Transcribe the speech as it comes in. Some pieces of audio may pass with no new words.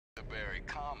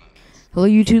Hello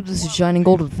YouTube, this is Shining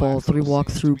Golden Fall 3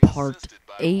 walkthrough part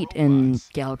 8 and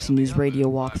Galaxy News Radio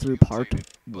walkthrough part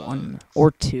 1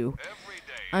 or 2.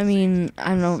 I mean,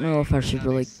 I don't know if I should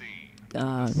really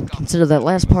consider that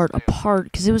last part a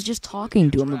part, because it was just talking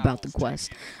to him about the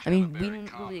quest. I mean, we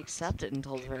didn't really accept it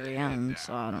until the very end,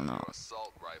 so I don't know.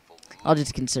 I'll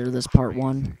just consider this part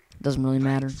 1. Doesn't really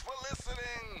matter.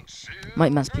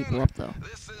 Might mess people up though.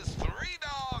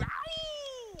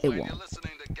 It won't.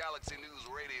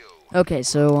 Okay,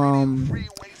 so,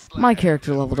 my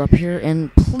character leveled up here,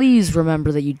 and please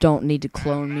remember that you don't need to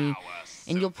clone me,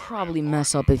 and you'll probably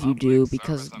mess up if you do,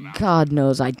 because God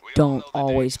knows I don't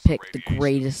always pick the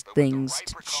greatest things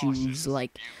to choose,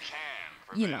 like,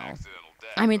 you know.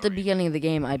 I mean, at the beginning of the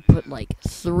game, I put, like,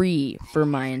 3 for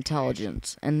my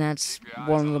intelligence, and that's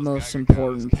one of the most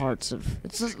important parts of,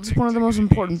 it's one of the most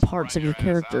important parts of your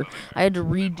character. I had to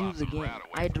redo the game.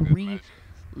 I had to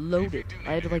reload it.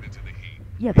 I had to, like,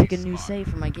 yeah, pick a new save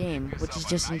for my game, which is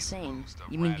just insane.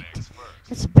 You mean,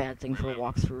 that's a bad thing for a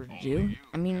walkthrough to do.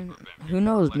 I mean, who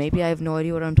knows, maybe I have no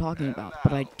idea what I'm talking about,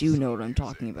 but I do know what I'm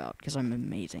talking about, because I'm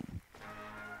amazing.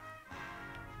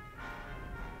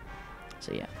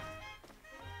 So yeah.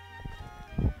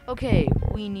 Okay,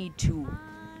 we need to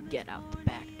get out the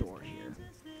back door here.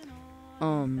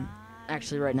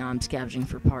 Actually right now I'm scavenging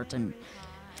for parts,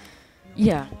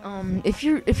 yeah, if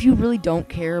you really don't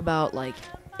care about, like,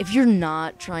 if you're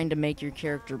not trying to make your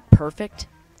character perfect,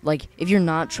 like, if you're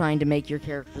not trying to make your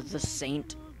character the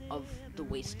saint of the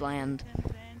wasteland,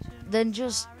 then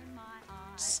just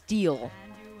steal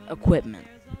equipment,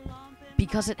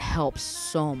 because it helps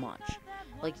so much.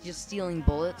 Like, just stealing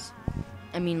bullets,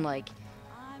 I mean, like,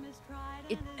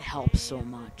 it helps so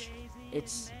much.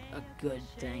 It's a good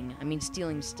thing. I mean,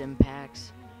 stealing stim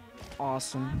packs,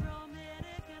 awesome.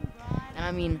 And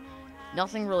I mean,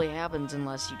 nothing really happens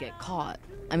unless you get caught.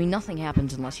 I mean, nothing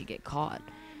happens unless you get caught.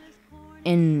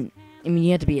 And, I mean,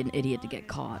 you have to be an idiot to get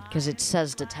caught, because it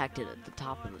says detected at the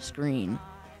top of the screen.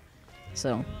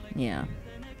 So, yeah.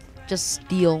 Just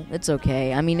steal, it's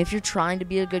okay. I mean, if you're trying to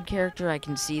be a good character, I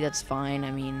can see that's fine.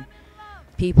 I mean,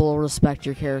 people will respect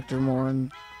your character more and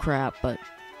crap, but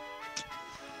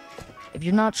if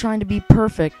you're not trying to be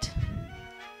perfect,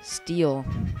 steal.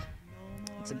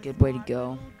 It's a good way to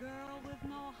go.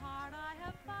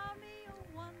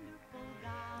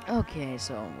 Okay,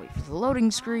 so wait for the loading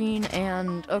screen,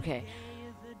 and okay,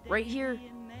 right here,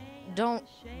 don't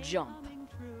jump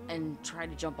and try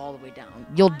to jump all the way down.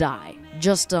 You'll die.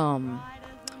 Just, you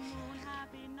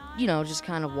know, just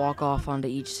kind of walk off onto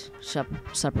each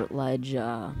separate ledge.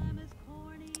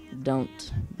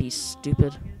 Don't be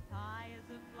stupid.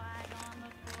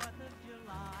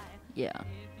 Yeah,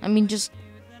 I mean, just,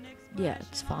 yeah,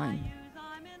 it's fine.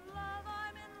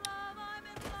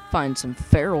 Find some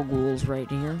feral ghouls right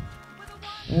here.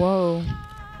 Whoa.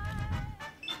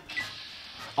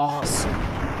 Awesome.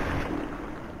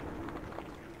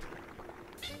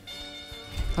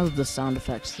 I love the sound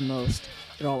effects the most.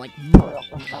 They're all like...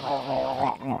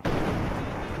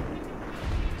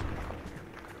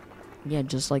 yeah,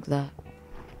 just like that.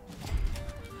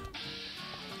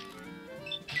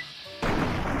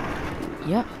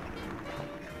 Yep.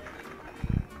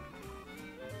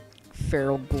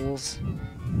 Feral ghouls.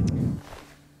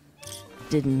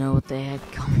 Didn't know what they had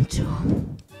come to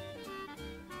them.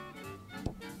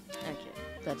 Okay,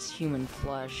 that's human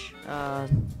flesh.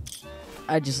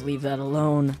 I just leave that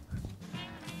alone.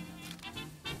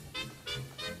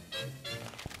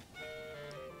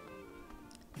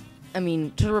 I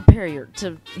mean,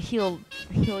 to heal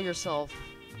yourself,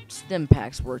 stim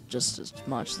packs work just as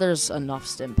much. There's enough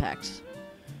stim packs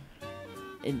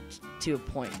to a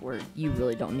point where you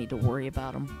really don't need to worry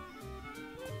about them.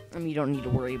 I mean, you don't need to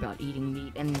worry about eating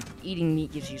meat, and eating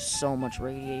meat gives you so much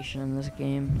radiation in this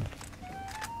game.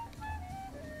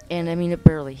 And, I mean, it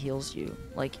barely heals you.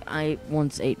 Like, I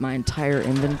once ate my entire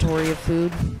inventory of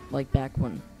food, like, back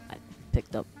when I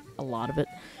picked up a lot of it.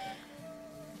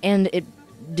 And it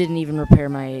didn't even repair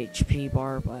my HP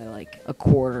bar by, like, a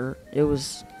quarter. It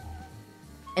was...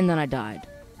 and then I died.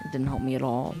 It didn't help me at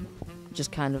all.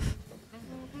 Just kind of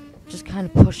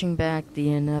pushing back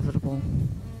the inevitable.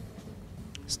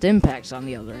 Stim packs, on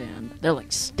the other hand, they're like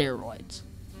steroids.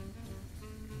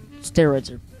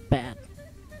 Steroids are bad.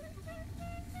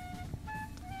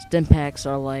 Stim packs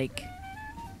are like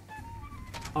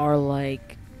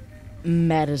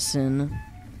medicine,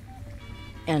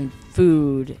 and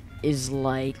food is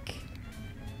like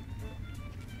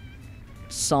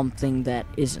something that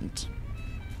isn't,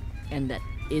 and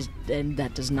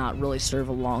that does not really serve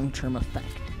a long-term effect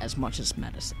as much as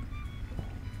medicine.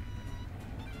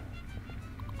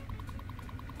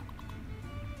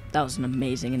 That was an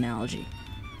amazing analogy.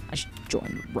 I should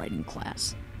join writing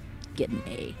class. Get an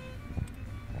A.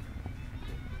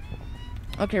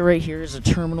 Okay, right here is a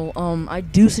terminal. I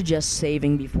do suggest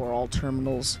saving before all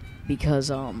terminals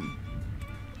because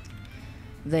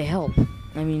they help.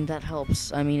 I mean, that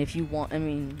helps. I mean, if you want,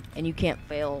 and you can't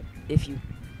fail if you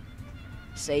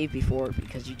save before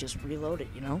because you just reload it,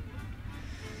 you know?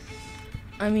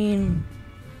 I mean,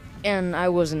 and I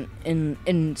wasn't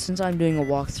and since I'm doing a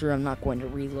walkthrough, I'm not going to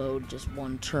reload just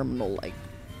one terminal like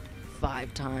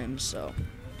 5 times, so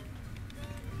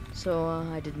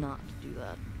I did not do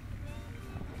that.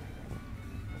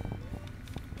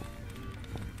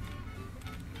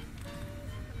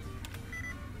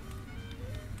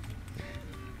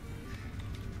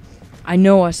 I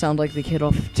know I sound like the kid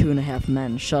off of 2.5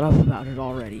 Men. Shut up about it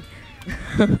already.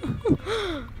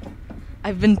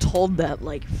 I've been told that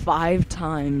like 5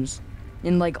 times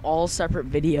in like all separate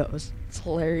videos. It's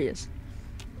hilarious.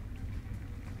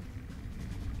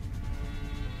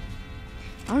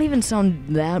 I don't even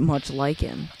sound that much like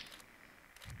him.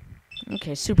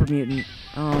 Okay, Super Mutant.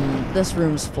 This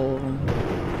room's full of them.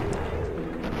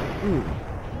 Ooh.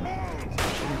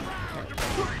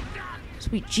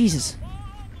 Sweet Jesus.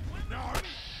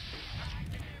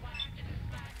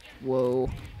 Whoa.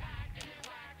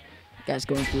 Guy's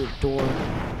going through a door.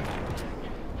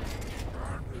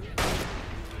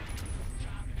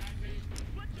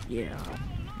 Yeah.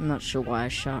 I'm not sure why I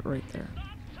shot right there.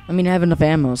 I mean, I have enough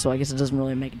ammo, so I guess it doesn't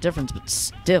really make a difference, but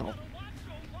still.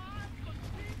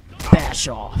 Bash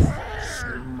off.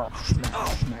 Smack, smack,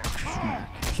 smack,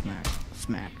 smack, smack,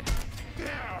 smack.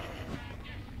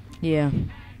 Yeah.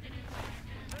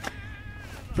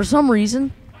 For some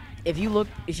reason, if you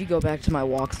go back to my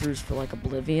walkthroughs for like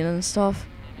Oblivion and stuff,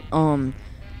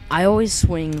 I always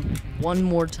swing one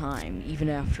more time, even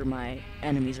after my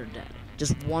enemies are dead.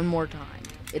 Just one more time.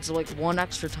 It's like one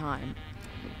extra time.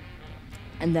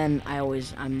 And then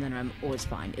I'm always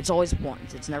fine. It's always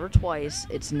once. It's never twice.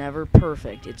 It's never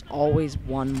perfect. It's always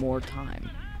one more time.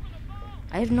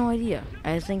 I have no idea.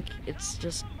 I think it's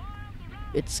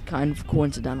kind of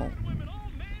coincidental.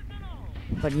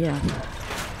 But yeah.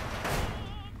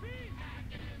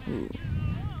 Ooh.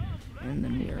 And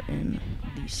then we are in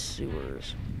the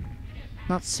sewers.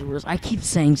 Not sewers. I keep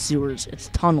saying sewers. It's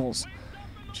tunnels.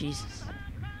 Jesus.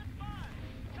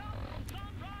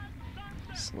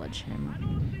 Sledgehammer.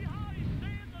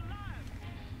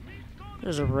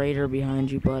 There's a raider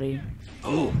behind you, buddy.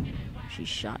 Ooh. She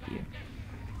shot you.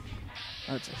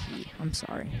 Oh, it's a he. I'm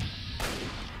sorry.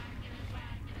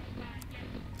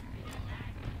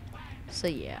 So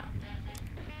yeah.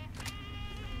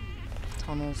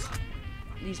 Tunnels.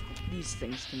 These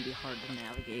things can be hard to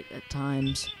navigate at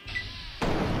times.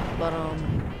 But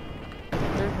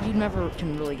you never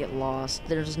can really get lost.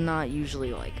 There's not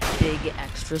usually like big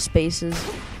extra spaces.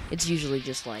 It's usually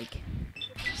just like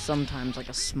sometimes like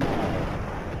a small,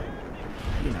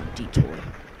 detour.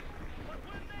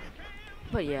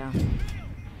 But yeah.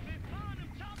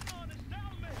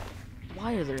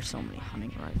 Why are there so many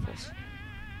hunting rifles?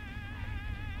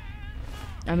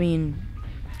 I mean,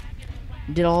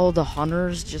 did all the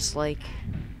hunters just like...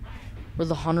 Were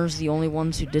the hunters the only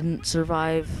ones who didn't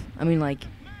survive? I mean, like,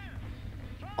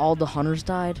 all the hunters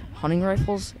died? Hunting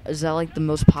rifles? Is that like the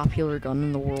most popular gun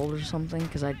in the world or something?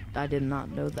 Because I did not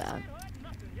know that.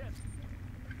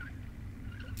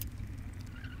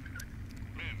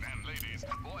 Men and ladies,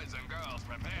 boys and girls,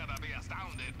 prepare to be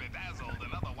astounded, bedazzled,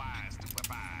 and otherwise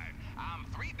stupefied. I'm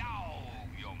Three Dog,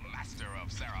 your master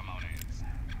of ceremonies.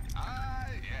 Ah,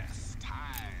 yes,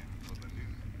 time for the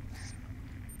news.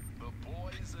 The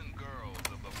boys and girls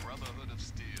of the Brotherhood of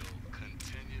Steel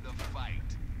continue to fight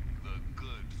the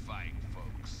good fight,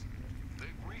 folks. They've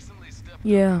recently stepped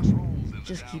Yeah, controls in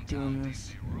just the keep downtown doing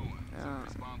this. DC ruins in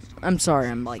response to I'm sorry,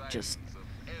 I'm like insurgent just sightings of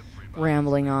everybody's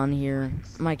rambling on here.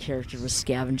 My character was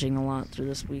scavenging a lot through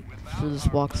this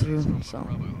walkthrough, so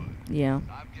yeah.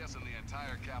 I'm guessing the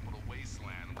entire capital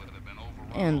wasteland would have been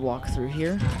overrun And walk through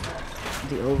here.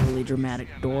 The overly dramatic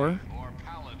door. or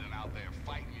Paladin out there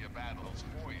fighting your battles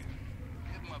for you.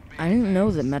 Give 'em a big I didn't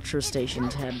know that metro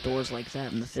stations had doors like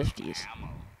that in the 50s.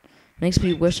 Makes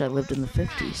me wish I lived in the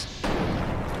 50s.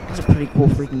 Those are pretty cool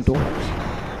freaking doors.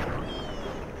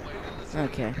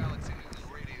 Okay.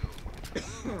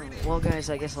 Well, guys,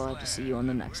 I guess I'll have to see you on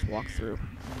the next walkthrough.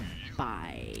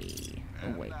 Bye.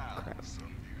 Oh, wait, crap.